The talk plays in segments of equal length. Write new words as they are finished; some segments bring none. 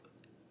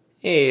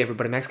Hey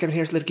everybody, Max Kevin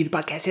here. It's Little Kitty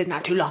Podcast. It's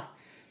not too long.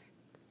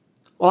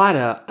 Well, I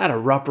had a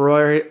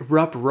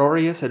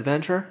ruproarious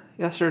adventure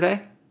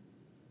yesterday.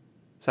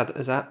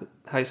 Is that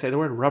how you say the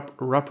word?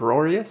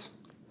 Ruproarious?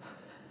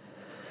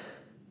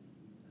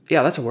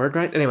 Yeah, that's a word,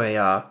 right? Anyway,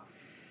 I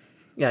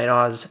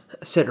was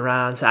sitting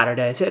around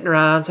Saturday, sitting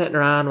around,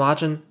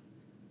 watching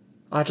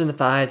the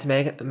fights,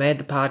 made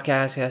the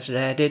podcast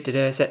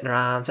yesterday, sitting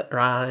around,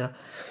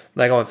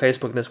 Like on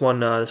Facebook, this one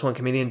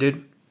comedian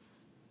dude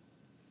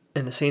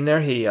in the scene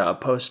there, he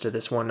posted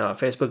this one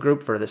Facebook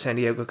group for the San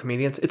Diego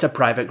comedians. It's a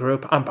private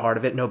group. I'm part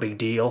of it. No big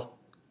deal.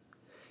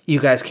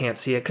 You guys can't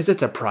see it because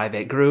it's a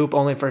private group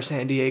only for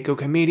San Diego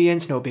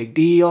comedians. No big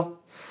deal.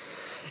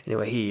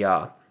 Anyway, he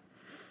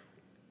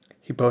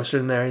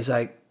posted in there. He's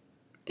like,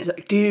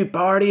 dude,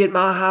 party at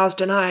my house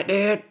tonight,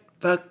 dude.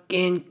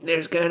 Fucking,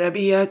 there's gonna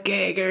be a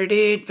kegger,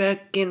 dude.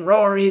 Fucking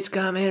Rory's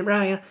coming,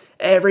 right?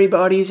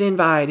 Everybody's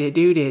invited,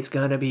 dude. It's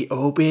gonna be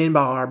open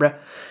bar, bruh.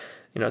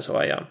 So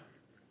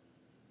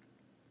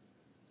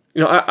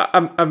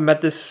I've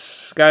met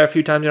this guy a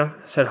few times,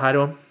 said hi to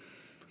him a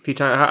few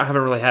times. I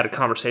haven't really had a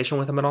conversation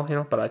with him at all,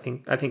 but I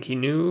think he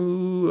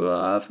knew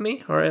of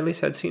me, or at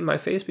least had seen my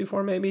face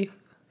before, maybe,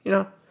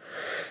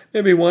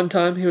 maybe one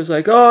time he was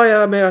like, oh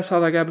yeah, man, I saw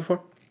that guy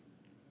before.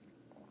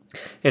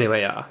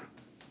 Anyway,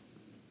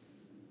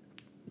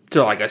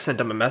 so I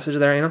sent him a message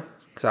there,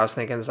 because I was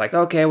thinking, it's like,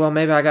 okay, well,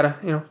 maybe I gotta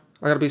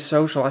be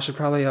social. I should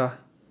probably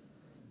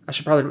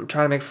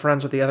try to make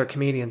friends with the other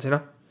comedians,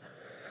 It's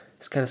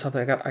kind of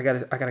something I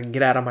gotta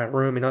get out of my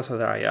room, so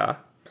that I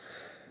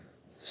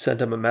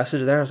sent him a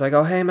message there. I was like,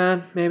 oh, hey,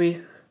 man,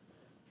 maybe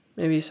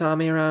you saw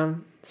me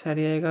around San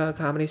Diego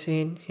comedy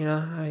scene.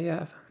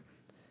 I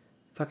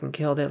fucking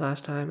killed it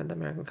last time at the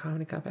American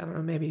Comedy Cup. I don't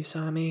know, maybe you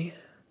saw me.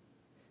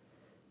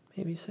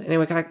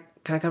 Anyway, can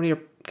I come to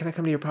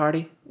your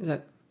party? Is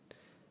that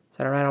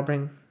all right? I'll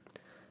bring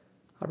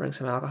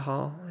some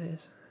alcohol.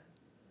 Is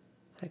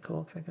that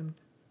cool? Can I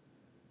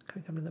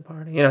come to the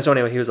party? So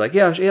anyway, he was like,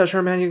 yeah,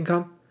 sure, man, you can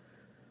come.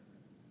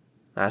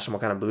 I asked him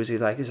what kind of booze he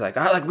like. He's like,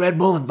 I like Red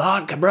Bull and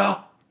vodka, bro.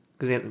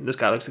 Because this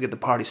guy likes to get the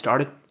party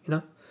started,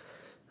 And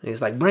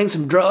he's like, bring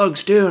some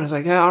drugs too. And I was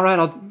like, yeah, all right,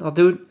 I'll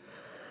do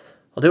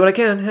what I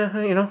can.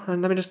 Yeah,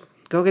 and let me just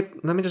go get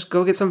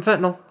some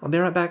fentanyl. I'll be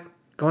right back.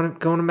 Going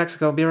to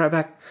Mexico. I'll be right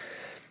back.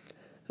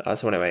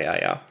 So anyway,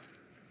 I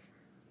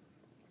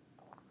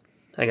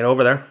get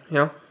over there,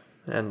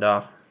 and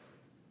I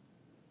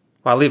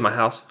leave my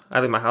house.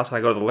 And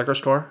I go to the liquor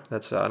store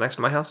that's next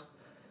to my house.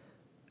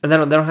 And they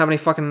don't have any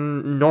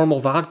fucking normal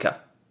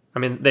vodka. I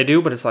mean, they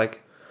do, but it's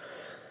like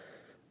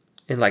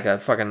in like a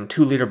fucking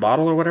 2-liter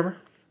bottle or whatever.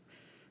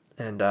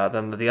 And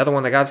then the other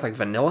one they got is like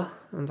vanilla.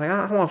 I'm like,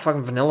 I don't want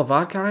fucking vanilla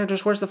vodka. Right?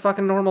 Just where's the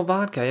fucking normal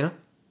vodka,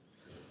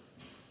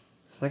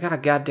 It's like,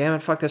 God damn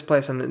it, fuck this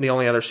place. And the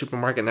only other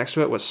supermarket next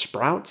to it was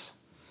Sprouts.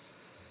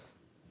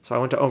 So I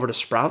went over to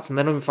Sprouts, and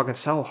they don't even fucking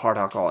sell hard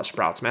alcohol at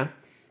Sprouts, man.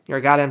 You're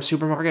a goddamn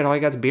supermarket, all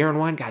you got is beer and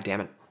wine? God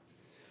damn it.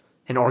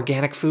 And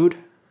organic food?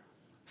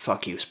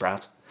 Fuck you,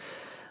 Sprouts.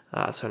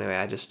 So anyway,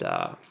 I just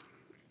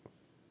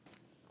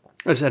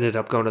ended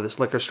up going to this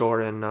liquor store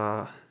in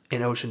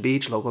Ocean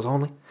Beach, locals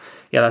only.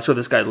 Yeah, that's where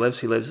this guy lives.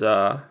 He lives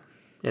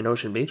in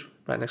Ocean Beach,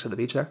 right next to the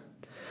beach there.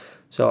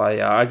 So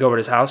I go over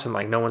to his house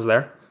and no one's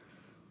there.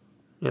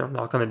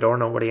 Knock on the door,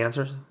 nobody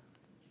answers.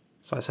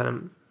 So I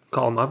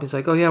call him up. He's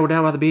like, oh yeah, we're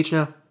down by the beach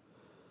now.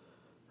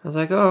 I was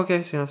like, oh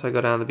okay. So I go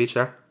down to the beach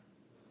there.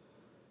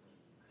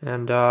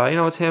 And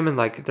it's him and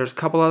there's a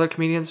couple other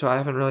comedians who I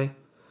haven't really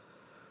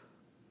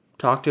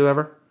talked to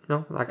ever.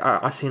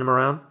 I seen him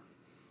around,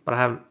 but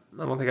I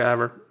don't think I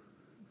ever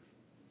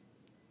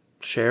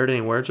shared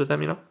any words with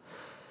them,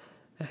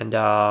 And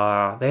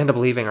they end up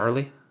leaving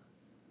early.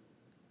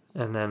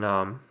 And then,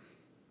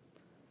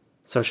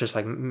 so it's just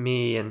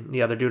me and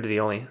the other dude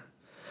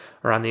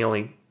I'm the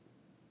only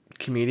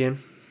comedian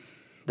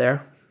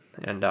there.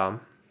 And all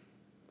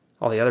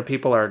the other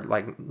people are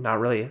not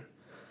really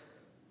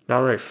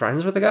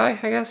friends with the guy,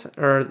 I guess,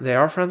 or they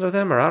are friends with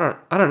him, or I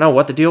don't know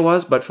what the deal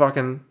was, but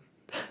fucking.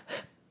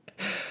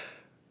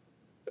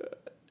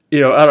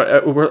 It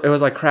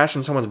was like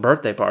crashing someone's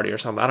birthday party or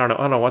something. I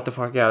don't know what the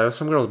fuck. Yeah, it was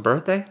some girl's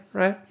birthday,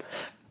 right?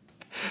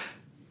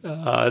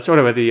 So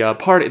anyway, the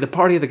party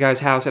at the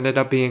guy's house ended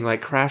up being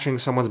crashing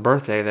someone's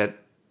birthday that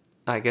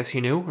I guess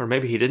he knew, or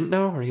maybe he didn't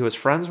know, or he was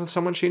friends with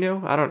someone she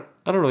knew. I don't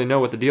really know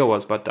what the deal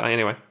was, but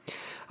anyway,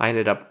 I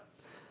ended up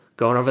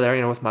going over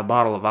there, with my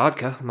bottle of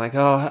vodka. I'm like,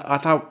 oh, I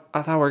thought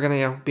we were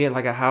gonna be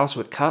at a house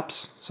with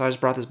cups, so I just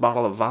brought this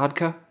bottle of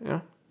vodka,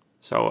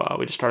 So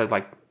we just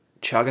started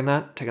chugging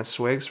that, taking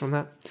swigs from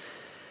that.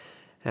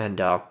 And,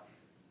 the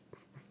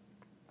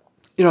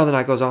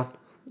night goes on.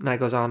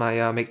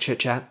 I make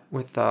chit-chat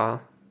with some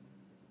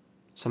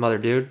other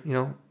dude,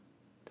 I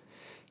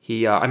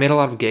made a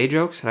lot of gay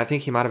jokes, and I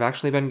think he might have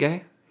actually been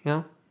gay,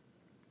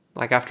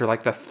 After,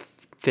 the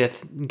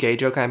fifth gay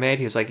joke I made,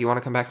 he was like, you want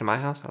to come back to my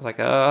house? I was like,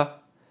 I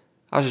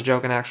was just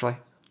joking, actually.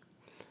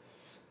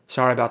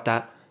 Sorry about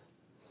that.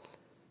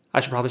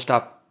 I should probably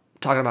stop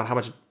talking about how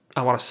much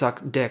I want to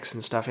suck dicks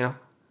and stuff,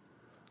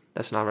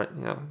 That's not,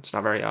 it's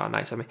not very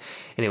nice of me.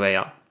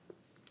 Anyway,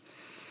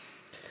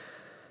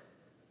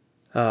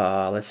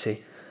 let's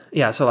see.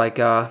 Yeah, so like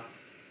the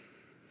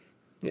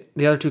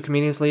other two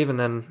comedians leave, and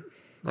then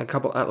like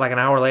an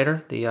hour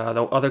later, the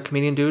other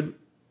comedian dude,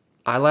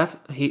 I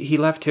left. He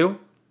left too,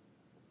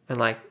 and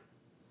like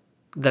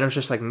then it was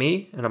just like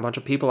me and a bunch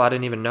of people I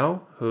didn't even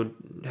know who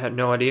had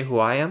no idea who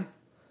I am,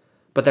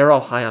 but they're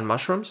all high on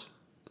mushrooms,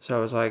 so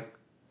it was like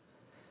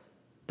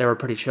they were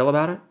pretty chill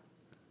about it.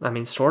 I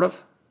mean, sort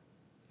of,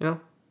 you know.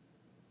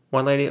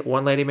 One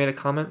lady made a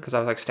comment because I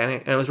was like standing,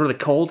 and it was really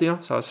cold, so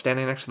I was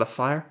standing next to the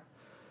fire.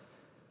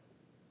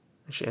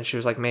 And she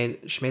was like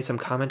she made some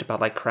comment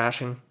about like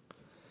crashing.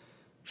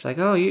 She's like,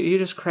 "Oh, you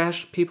just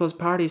crashed people's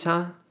parties,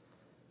 huh?"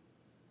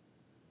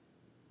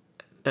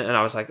 And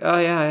I was like, "Oh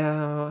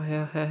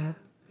yeah.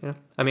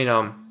 I mean,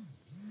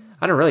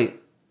 I don't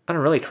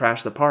really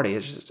crash the party.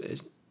 It's just,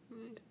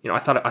 I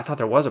thought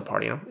there was a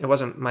party. It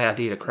wasn't my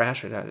idea to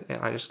crash it.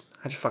 I just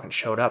fucking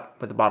showed up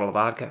with a bottle of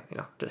vodka.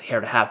 Just here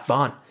to have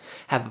fun,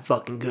 have a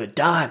fucking good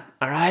time.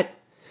 All right,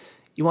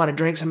 you want to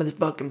drink some of this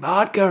fucking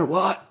vodka or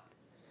what?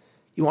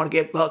 You want to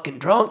get fucking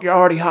drunk? You're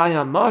already high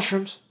on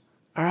mushrooms.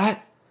 All right.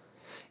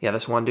 Yeah,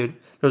 this one dude.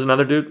 There was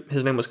another dude.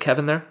 His name was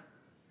Kevin there.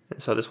 And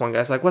so this one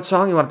guy's like, "What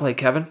song you want to play,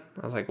 Kevin?"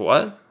 I was like,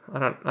 "What? I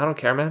don't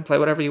care, man. Play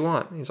whatever you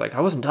want." He's like,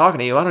 "I wasn't talking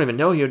to you. I don't even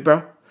know you, bro.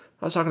 I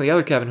was talking to the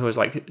other Kevin, who was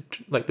like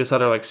this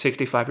other like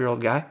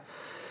 65-year-old guy,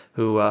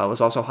 who was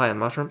also high on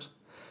mushrooms.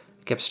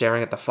 He kept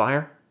staring at the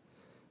fire,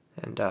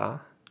 and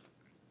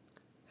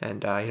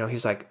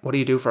he's like, "What do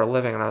you do for a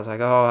living?" And I was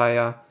like,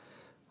 "Oh,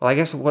 well, I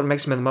guess what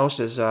makes me the most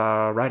is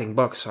writing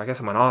books. So I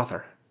guess I'm an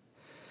author."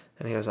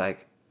 And he was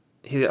like,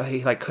 he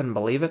like couldn't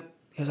believe it.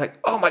 He was like,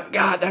 "Oh my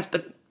God,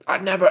 I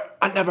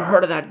never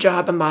heard of that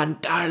job in my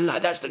entire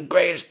life. That's the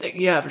greatest thing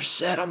you ever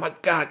said. Oh my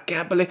God, I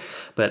can't believe."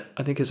 But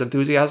I think his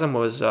enthusiasm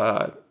was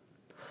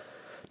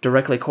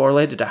directly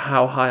correlated to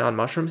how high on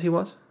mushrooms he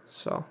was.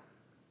 So,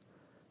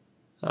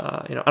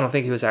 I don't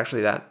think he was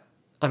actually that.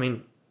 I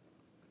mean,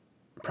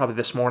 probably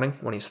this morning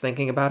when he's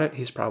thinking about it,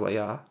 he's probably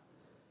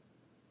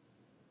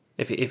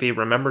if he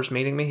remembers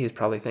meeting me, he's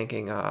probably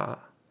thinking, well,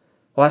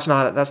 that's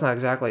not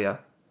exactly an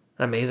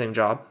amazing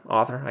job,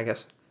 author. I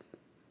guess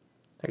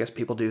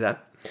people do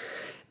that.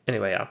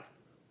 Anyway, yeah.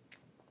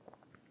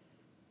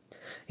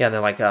 And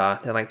then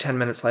like 10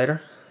 minutes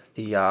later,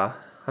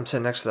 I'm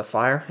sitting next to the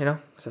fire,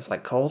 because it's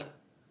like cold,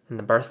 and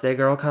the birthday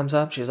girl comes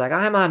up. She's like,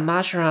 "I'm on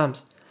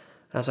mushrooms."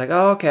 And I was like,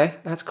 "Oh, okay,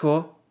 that's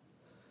cool."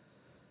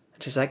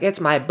 And she's like, "It's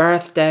my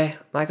birthday." I'm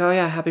like, "Oh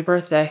yeah, happy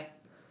birthday."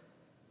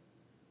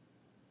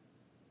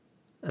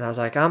 And I was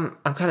like, I'm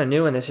kind of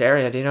new in this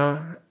area.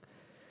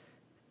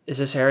 Does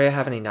this area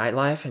have any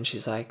nightlife?" And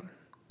she's like,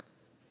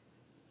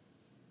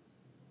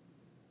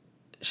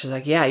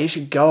 "Yeah, you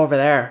should go over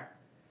there."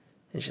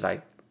 And she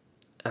like,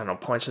 I don't know,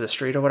 points to the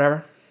street or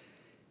whatever.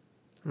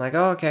 I'm like,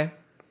 "Oh, okay.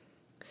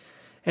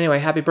 Anyway,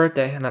 happy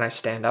birthday." And then I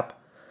stand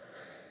up.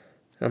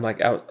 And I'm like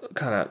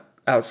kind of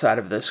outside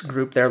of this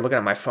group there, looking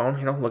at my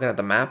phone, looking at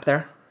the map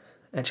there.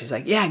 And she's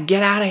like, "Yeah,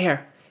 get out of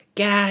here.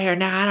 Get out of here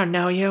now. I don't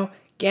know you.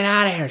 Get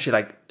out of here." And she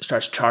like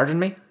starts charging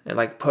me and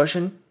like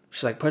pushing.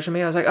 She's like pushing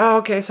me. I was like, "Oh,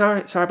 okay,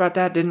 sorry about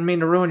that. Didn't mean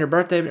to ruin your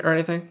birthday or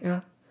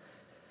anything.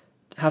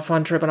 Have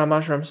fun tripping on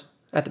mushrooms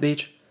at the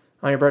beach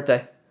on your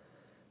birthday.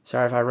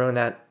 Sorry if I ruined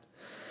that.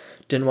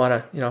 Didn't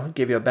want to,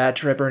 give you a bad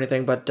trip or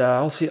anything, but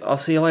I'll see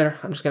you later.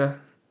 You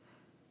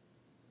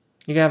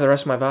can have the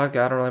rest of my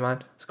vodka. I don't really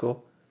mind. It's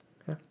cool."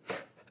 Yeah.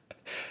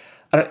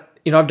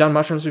 I've done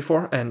mushrooms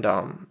before, and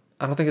I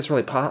don't think it's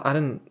really I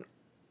didn't.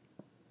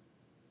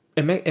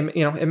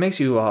 It makes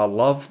you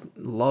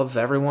love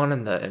everyone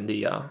and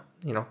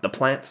the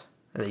plants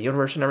and the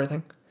universe and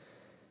everything.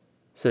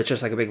 So it's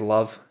just like a big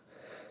love.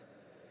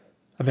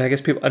 I mean, I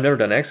guess I've never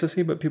done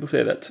ecstasy, but people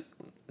say that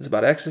it's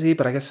about ecstasy.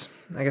 But I guess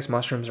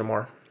mushrooms are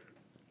more,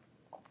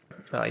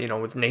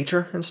 with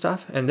nature and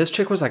stuff. And this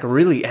chick was like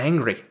really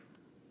angry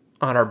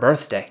on her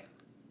birthday,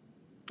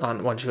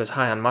 when she was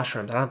high on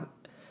mushrooms, and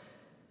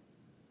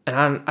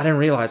I didn't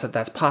realize that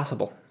that's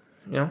possible.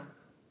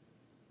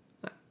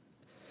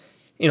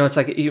 It's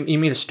like you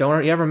meet a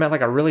stoner. You ever met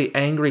like a really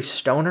angry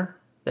stoner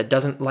that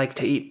doesn't like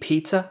to eat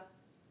pizza?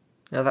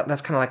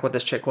 That's kind of like what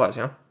this chick was.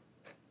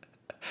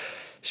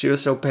 She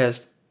was so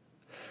pissed.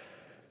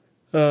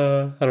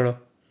 I don't know.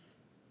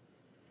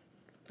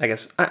 I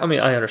guess I mean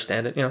I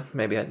understand it.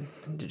 Maybe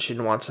she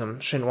didn't want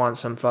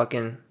some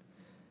fucking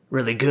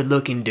really good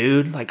looking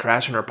dude like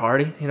crashing her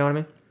party. You know what I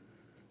mean?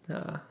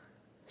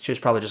 She was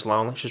probably just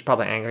lonely. She was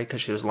probably angry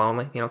because she was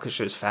lonely. Because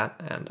she was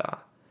fat and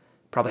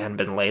probably hadn't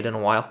been laid in a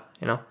while.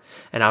 And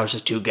I was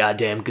just too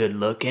goddamn good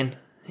looking.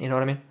 You know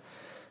what I mean?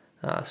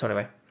 So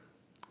anyway,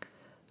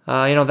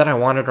 then I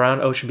wandered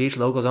around Ocean Beach,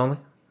 locals only,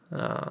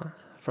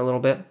 for a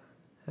little bit,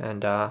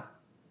 and then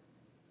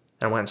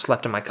I went and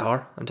slept in my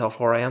car until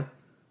 4 a.m.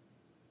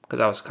 because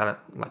I was kind of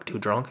like too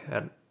drunk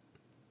at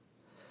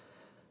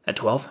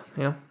 12.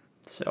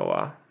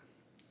 So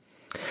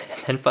and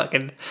then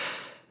fucking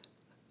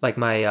like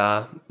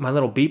my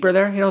little beeper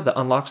there, that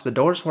unlocks the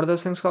doors. What are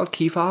those things called?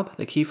 Key fob.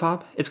 The key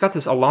fob. It's got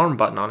this alarm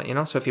button on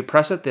it. So if you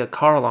press it, the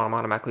car alarm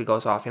automatically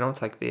goes off.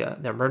 It's like the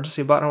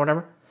emergency button or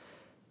whatever.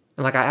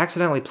 And like I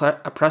accidentally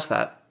pressed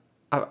that.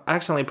 I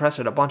accidentally pressed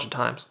it a bunch of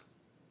times.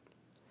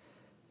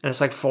 And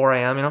it's like 4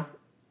 a.m.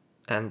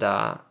 And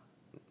I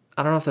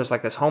don't know if there's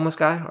like this homeless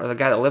guy or the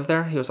guy that lived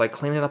there. He was like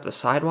cleaning up the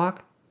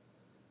sidewalk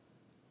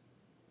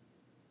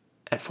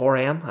at 4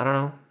 a.m. I don't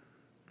know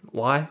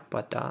why,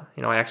 but I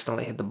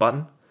accidentally hit the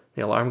button.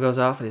 The alarm goes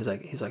off, and he's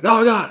like,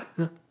 "Oh God!"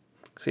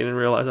 Because he didn't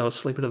realize I was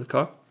sleeping in the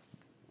car.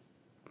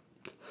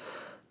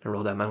 I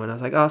rolled down my window. I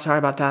was like, "Oh, sorry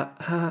about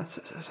that.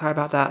 Sorry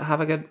about that.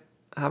 Have a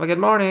good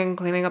morning.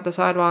 Cleaning up the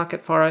sidewalk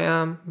at 4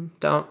 a.m.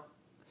 Don't.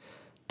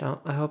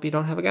 I hope you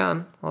don't have a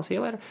gun. I'll see you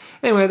later."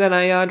 Anyway, then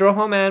I drove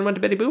home and went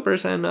to Betty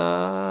Boopers, and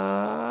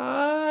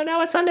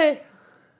now it's Sunday.